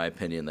 in my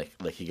opinion.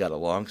 Like he got a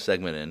long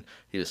segment in.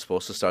 He was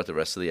supposed to start the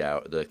rest of the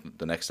hour,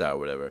 the next hour,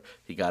 whatever.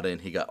 He got in.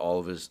 He got all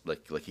of his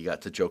like he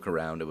got to joke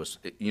around.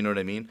 You know what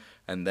I mean.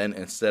 And then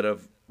instead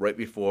of right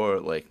before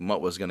like Mutt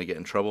was gonna get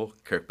in trouble,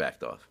 Kirk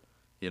backed off.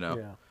 You know.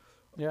 Yeah,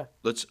 yeah.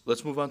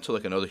 Let's move on to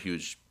like another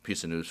huge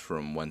piece of news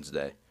from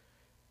Wednesday.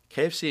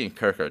 KFC and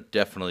Kirk are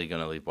definitely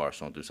gonna leave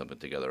Barcelona and do something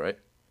together, right?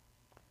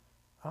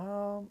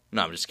 No,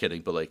 I'm just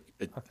kidding. But like,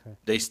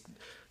 Okay.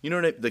 you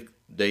know what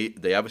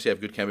they obviously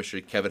have good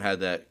chemistry. Kevin had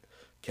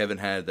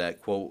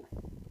that quote.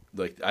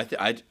 Like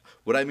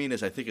what I mean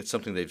is I think it's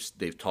something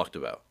they've talked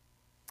about.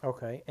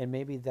 Okay, and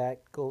maybe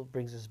that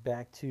brings us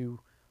back to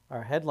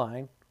our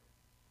headline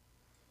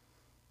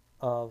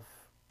of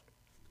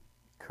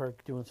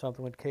Kirk doing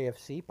something with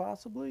KFC,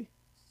 possibly.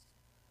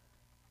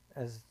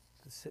 As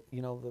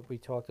that we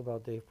talked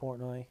about Dave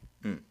Portnoy,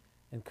 Mm.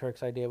 and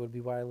Kirk's idea would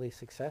be wildly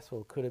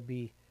successful. Could it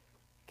be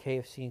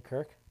KFC and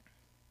Kirk?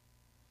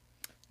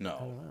 I don't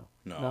No, know.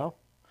 no, No?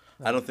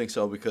 I don't think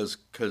so because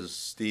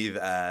Steve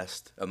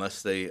asked,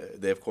 unless they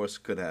of course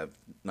could have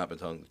not been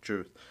telling the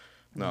truth.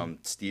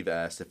 Steve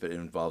asked if it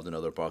involved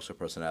another Barca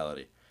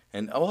personality,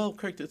 and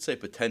Kirk did say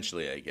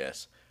potentially, I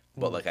guess,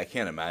 but like I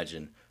can't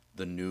imagine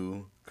the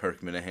new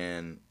Kirk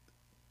Minahan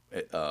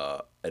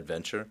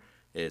adventure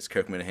is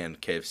Kirk Minahan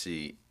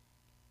KFC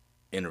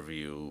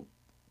interview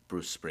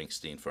Bruce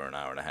Springsteen for an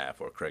hour and a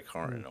half, or Craig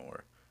Harton,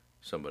 or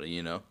somebody,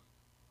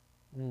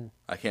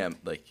 I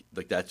can't like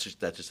that just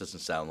doesn't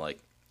sound like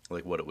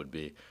what it would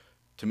be.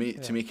 To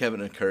me,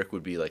 Kevin and Kirk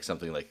would be like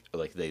something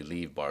like they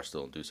leave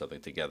Barstool and do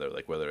something together,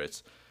 like whether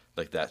it's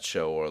like that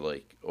show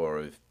or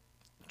if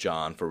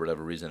John for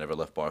whatever reason ever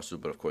left Barstool,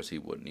 but of course he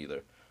wouldn't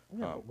either.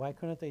 Yeah, Um, but why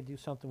couldn't they do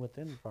something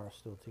within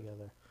Barstool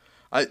together?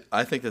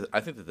 I think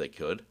that they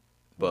could,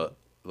 but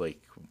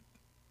like,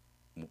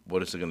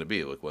 what is it going to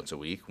be? Like once a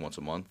week, once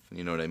a month?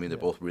 You know what I mean? They're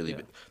Yeah, both really.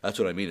 yeah. That's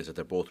what I mean is that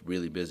they're both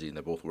really busy and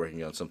they're both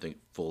working on something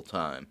full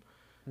time.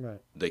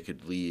 Right. They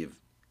could leave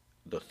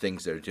the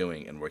things they're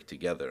doing and work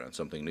together on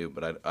something new.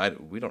 But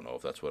we don't know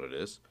if that's what it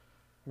is.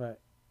 Right.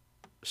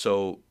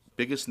 So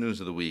biggest news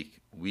of the week: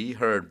 we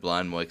heard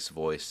Blind Mike's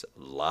voice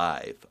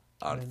live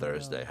on I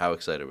Thursday. know. How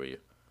excited were you?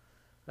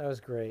 That was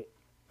great.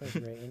 That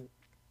was great. And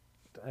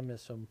I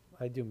miss him.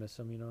 I do miss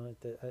him. You know,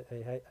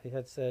 I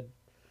had said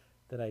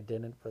that I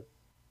didn't, but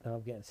now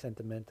I'm getting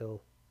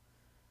sentimental.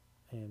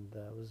 And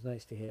it was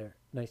nice to hear.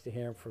 Nice to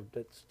hear him for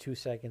 2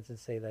 seconds and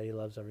say that he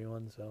loves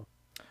everyone. So,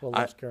 well,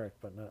 I- loves Kirk,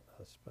 but not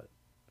us. But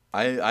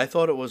I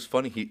thought it was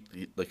funny. He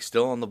like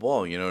still on the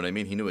ball. You know what I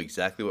mean? He knew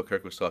exactly what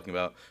Kirk was talking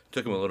about.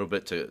 Took him a little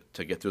bit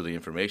to get through the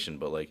information,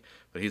 but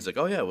he's like,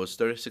 oh yeah, it was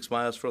 36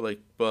 miles for like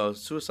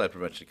suicide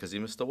prevention because he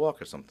missed a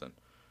walk or something.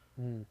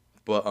 mm,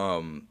 But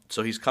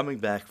so he's coming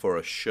back for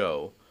a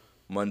show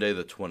Monday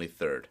the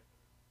 23rd.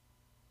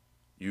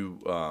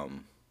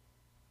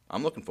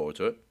 I'm looking forward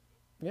to it.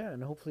 yeah,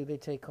 and hopefully they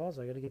take calls.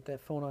 I got to get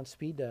that phone on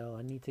speed dial.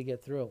 I need to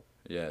get through.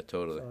 Yeah,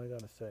 totally. That's all I got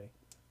to say.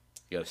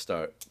 You got to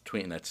start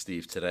tweeting at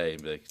Steve today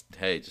and be like,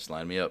 hey, just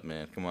line me up,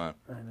 man. Come on.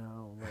 I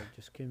know. Like,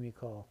 just give me a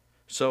call.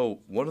 So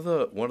one of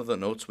the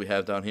notes we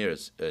have down here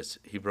is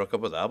he broke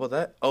up with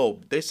Alba.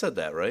 They said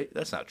that, right?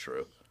 That's not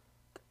true.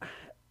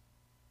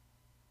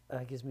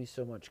 That gives me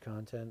so much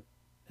content.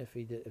 If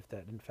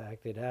that in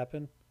fact did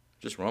happen.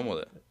 Just run with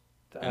it.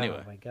 Anyway.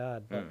 Oh my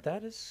God! But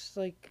that is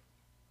like.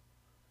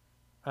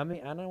 I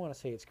mean, I don't want to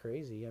say it's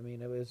crazy. I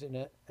mean, it was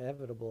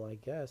inevitable, I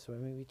guess. I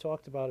mean, we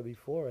talked about it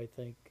before. I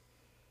think,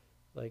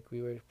 like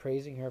we were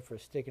praising her for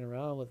sticking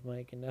around with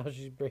Mike, and now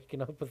she's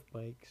breaking up with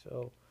Mike.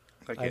 So.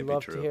 That I'd can't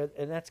love be to true. hear,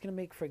 and that's going to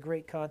make for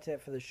great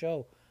content for the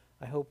show.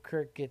 I hope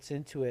Kirk gets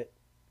into it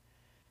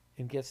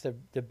and gets the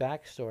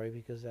backstory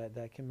because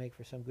that can make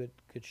for some good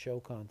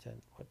show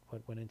content.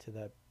 What went into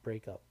that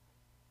breakup?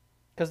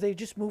 Because they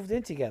just moved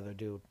in together,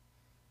 dude.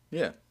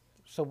 Yeah.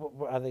 So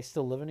are they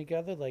still living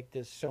together? Like,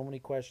 there's so many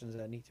questions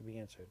that need to be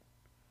answered.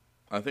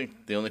 I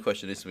think the only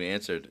question that needs to be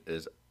answered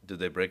is, did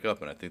they break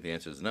up? And I think the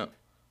answer is no.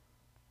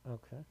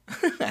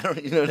 Okay. I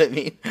don't. You know what I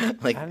mean?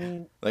 Like, I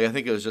mean, I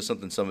think it was just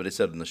something somebody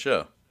said in the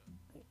show.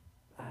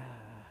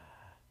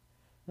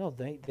 no,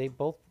 they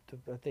both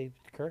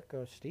Kirk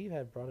or Steve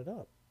had brought it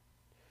up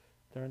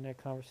during that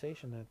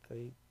conversation that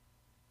they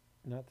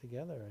not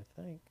together.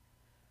 I think.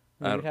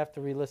 We'd have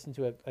to re-listen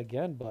to it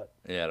again, but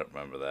Yeah, I don't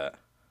remember that.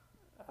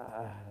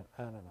 I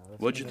don't know. That's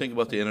What'd you gonna think make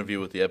about the some- interview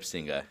with the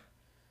Epstein guy? It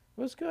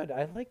was good.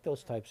 I like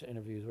those types of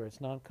interviews where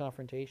it's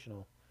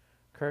non-confrontational.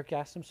 Kirk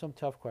asked him some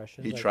tough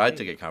questions. He like, tried hey,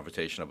 to get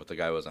confrontational, but the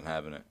guy wasn't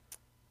having it.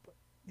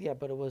 Yeah,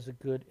 but it was a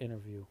good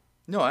interview.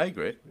 No, I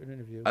agree. Good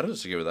interview. I don't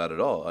disagree with that at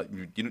all.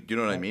 Do you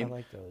know what I I mean?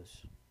 like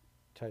those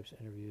types of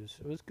interviews.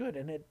 It was good,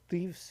 and it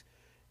leaves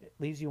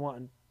you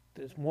wanting.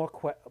 There's more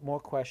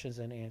questions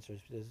than answers.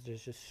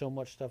 There's just so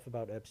much stuff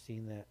about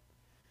Epstein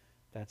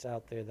that's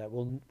out there that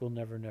we'll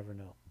never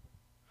know.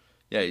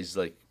 Yeah, he's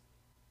like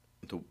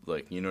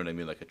you know what I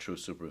mean, like a true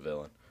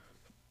supervillain.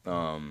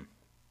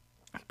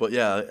 But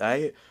yeah,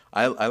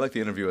 I like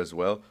the interview as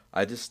well.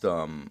 I just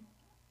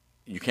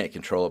you can't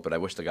control it, but I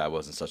wish the guy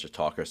wasn't such a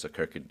talker, so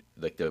Kirk could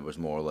there was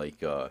more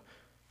like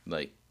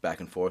back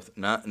and forth,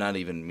 not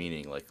even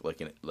meaning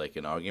like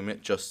an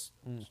argument, just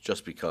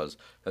because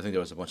I think there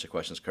was a bunch of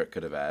questions Kirk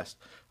could have asked.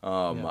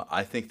 Yeah.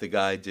 I think the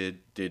guy did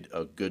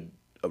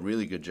a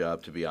really good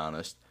job, to be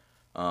honest,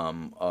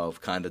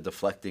 of kind of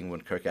deflecting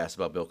when Kirk asked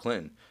about Bill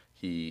Clinton.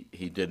 He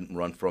didn't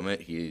run from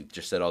it. He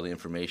just said all the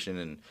information,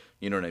 and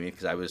you know what I mean.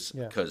 I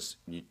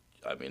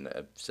mean,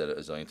 I've said it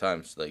a zillion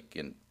times. Like,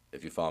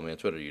 if you follow me on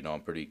Twitter, you know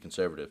I'm pretty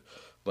conservative.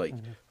 Like,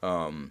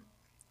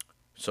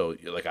 so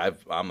like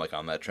I'm like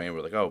on that train.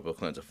 We're like, oh, Bill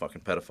Clinton's a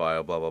fucking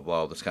pedophile, blah blah blah,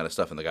 all this kind of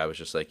stuff. And the guy was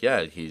just like,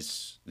 yeah, he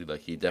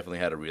definitely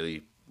had a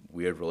really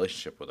weird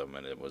relationship with him,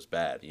 and it was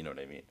bad. You know what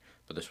I mean?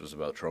 But this was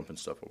about Trump and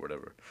stuff or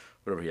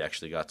whatever he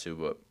actually got to.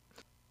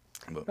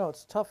 But No,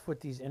 it's tough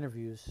with these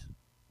interviews.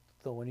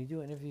 Though when you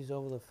do interviews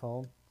over the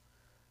phone,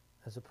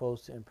 as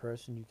opposed to in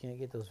person, you can't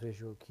get those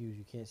visual cues.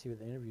 You can't see where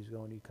the interview's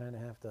going. You kind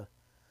of have to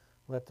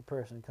let the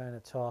person kind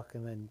of talk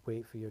and then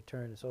wait for your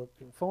turn. So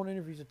phone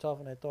interviews are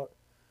tough, and I thought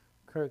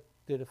Kirk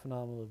did a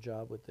phenomenal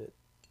job with it.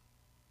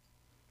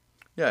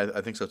 yeah, I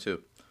think so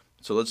too.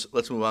 So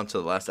let's move on to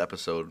the last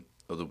episode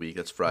of the week.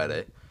 It's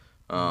Friday.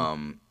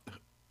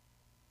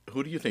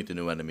 Who do you think the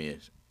new enemy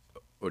is,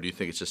 or do you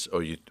think it's just?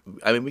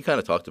 I mean, we kind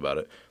of talked about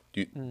it.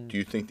 Do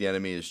you think the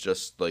enemy is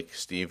just like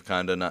Steve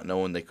kind of not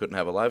knowing they couldn't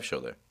have a live show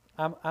there?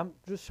 I'm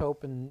just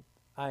hoping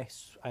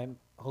I'm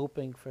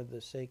hoping for the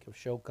sake of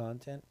show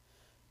content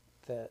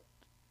that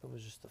it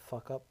was just a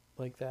fuck up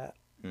like that,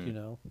 you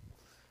know.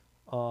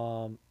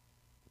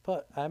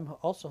 But I'm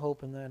also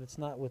hoping that it's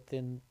not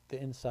within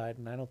the inside,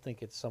 and I don't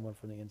think it's someone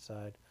from the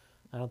inside.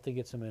 I don't think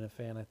it's a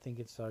Minifan. I think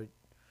it's our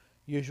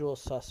usual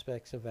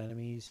suspects of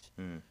enemies.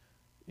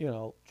 You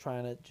know,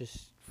 trying to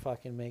just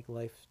fucking make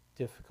life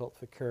difficult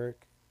for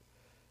Kirk.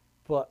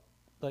 But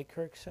like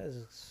Kirk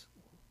says,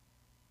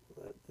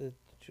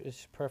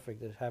 it's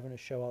perfect. It's having a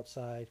show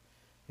outside.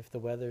 If the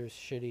weather is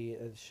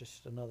shitty, it's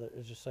just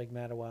like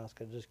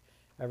Madawaska. Just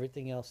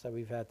everything else that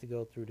we've had to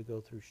go through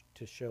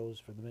to shows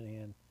for the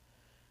Minahan.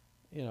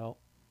 You know,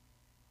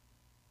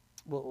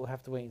 we'll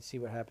have to wait and see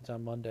what happens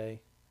on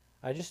Monday.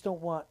 I just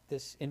don't want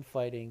this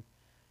infighting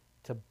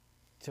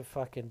to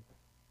fucking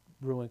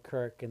ruin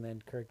Kirk, and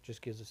then Kirk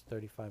just gives us a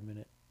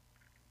 35-minute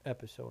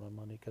episode on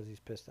Monday because he's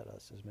pissed at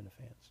us as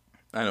Minifans.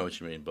 I know what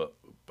you mean, but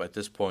at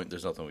this point,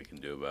 there's nothing we can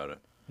do about it.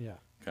 Yeah.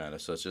 Kind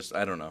of. So it's just,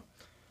 I don't know.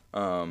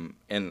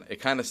 And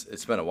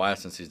it's been a while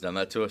since he's done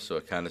that to us, so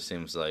it kind of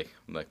seems like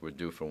we're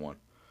due for one.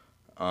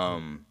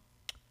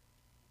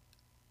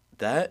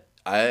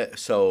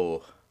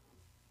 So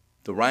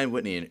the Ryan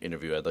Whitney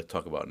interview I'd like to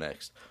talk about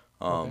next.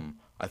 Okay.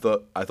 I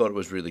thought it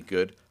was really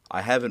good.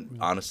 I haven't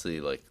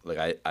honestly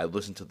I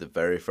listened to the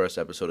very first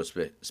episode of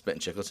Spit and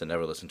Chicklets and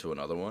never listened to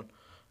another one.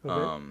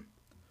 Okay.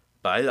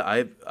 But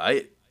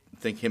I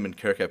think him and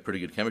Kirk have pretty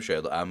good chemistry.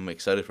 I'm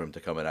excited for him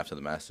to come in after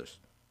the Masters.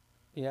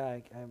 Yeah,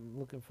 I'm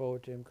looking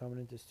forward to him coming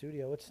into the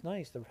studio. It's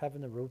nice to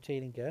having the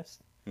rotating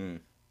guest,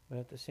 but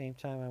at the same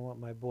time, I want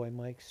my boy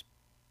Mike's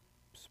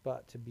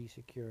spot to be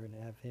secure and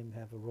have him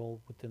have a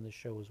role within the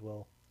show as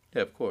well.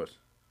 Yeah, of course.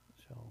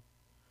 So,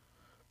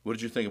 What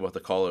did you think about the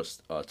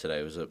callers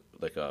today? Was it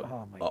like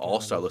Oh my a God,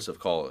 all-star it was list of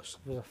callers?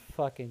 it was a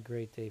fucking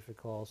great day for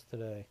calls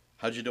today.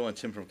 How'd you do on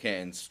Tim from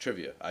Canton's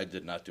trivia? I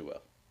did not do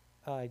well.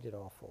 I did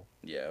awful.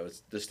 Yeah,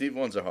 the Steve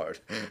ones are hard.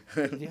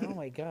 Yeah, oh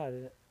my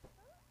God,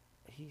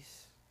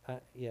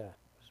 yeah, it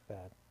was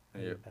bad.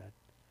 Really Yeah. bad.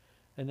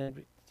 And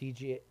then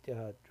DJ, I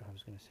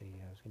was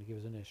gonna give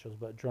his initials,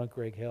 but Drunk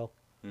Greg Hill.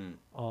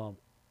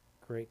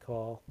 Great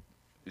call.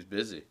 He's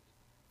busy.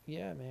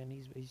 Yeah, man,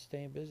 he's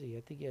staying busy.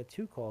 I think he had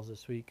 2 calls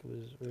this week. It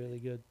was really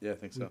good. Yeah, I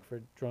think so. Week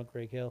for Drunk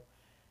Greg Hill.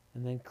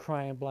 And then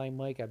Crying Blind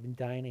Mike, I've been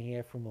dying to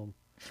hear from him.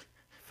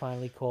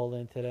 Finally called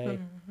in today.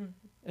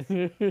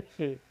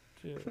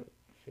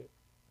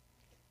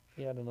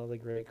 He had another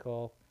great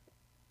call.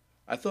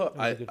 I thought It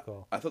was a good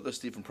call. I thought the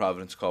Steve from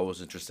Providence call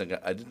was interesting.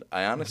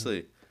 I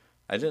honestly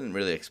I didn't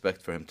really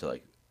expect for him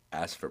to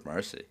ask for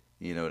mercy.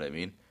 You know what I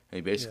mean? And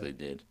he basically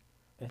did.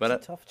 It's But a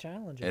tough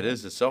challenge. It man.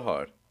 is. It's so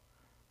hard.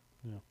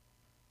 Yeah.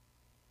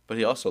 But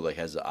he also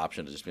has the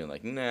option to just being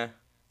like, nah.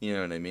 You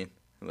know what I mean?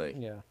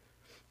 Yeah.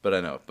 But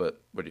I know.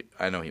 But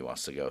I know he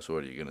wants to go. So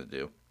what are you gonna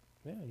do?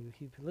 Yeah,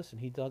 listen,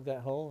 he dug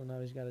that hole, and now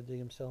he's got to dig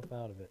himself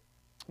out of it.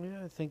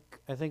 Yeah, I think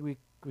we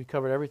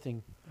covered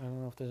everything. I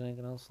don't know if there's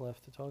anything else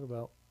left to talk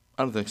about.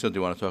 I don't think so. Do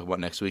you want to talk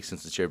about next week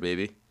since it's your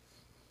baby?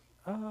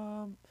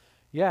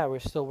 Yeah, we're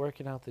still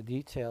working out the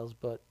details,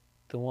 but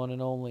the one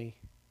and only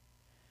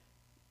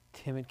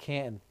Tim and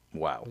Canton.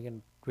 Wow.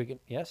 We can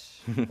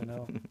yes, I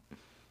know.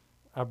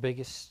 Our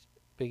biggest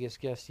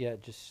guest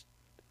yet, just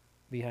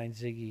behind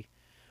Ziggy.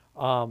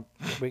 I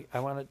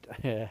want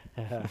to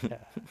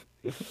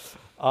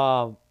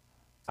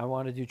I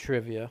want to do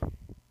trivia,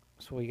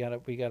 so we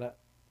gotta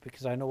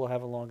because I know we'll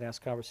have a long ass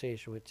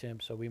conversation with Tim,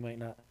 so we might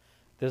not.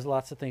 There's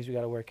lots of things we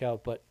got to work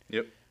out, but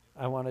Yep.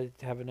 I want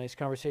to have a nice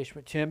conversation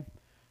with Tim,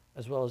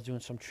 as well as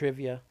doing some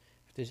trivia.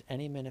 If there's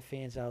any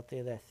Minifans out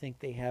there that think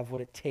they have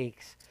what it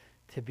takes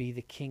to be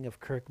the king of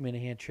Kirk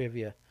Minahan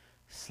trivia,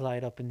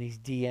 slide up in these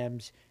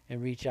DMs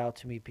and reach out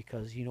to me,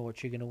 because you know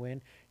what you're gonna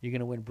win. You're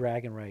gonna win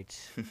bragging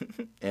rights.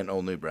 And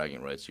only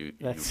bragging rights.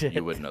 That's you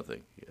it. win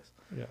nothing. Yes.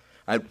 Yeah.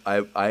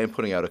 I am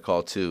putting out a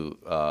call too.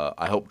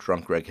 I hope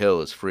Drunk Greg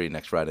Hill is free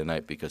next Friday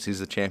night because he's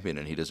the champion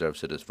and he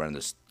deserves to defend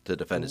his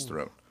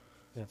throne.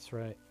 That's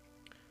right.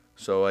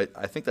 So I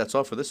think that's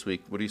all for this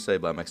week. What do you say,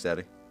 Black Max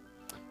Daddy?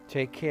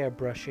 Take care.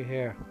 Brush your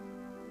hair.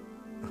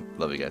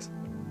 Love you guys.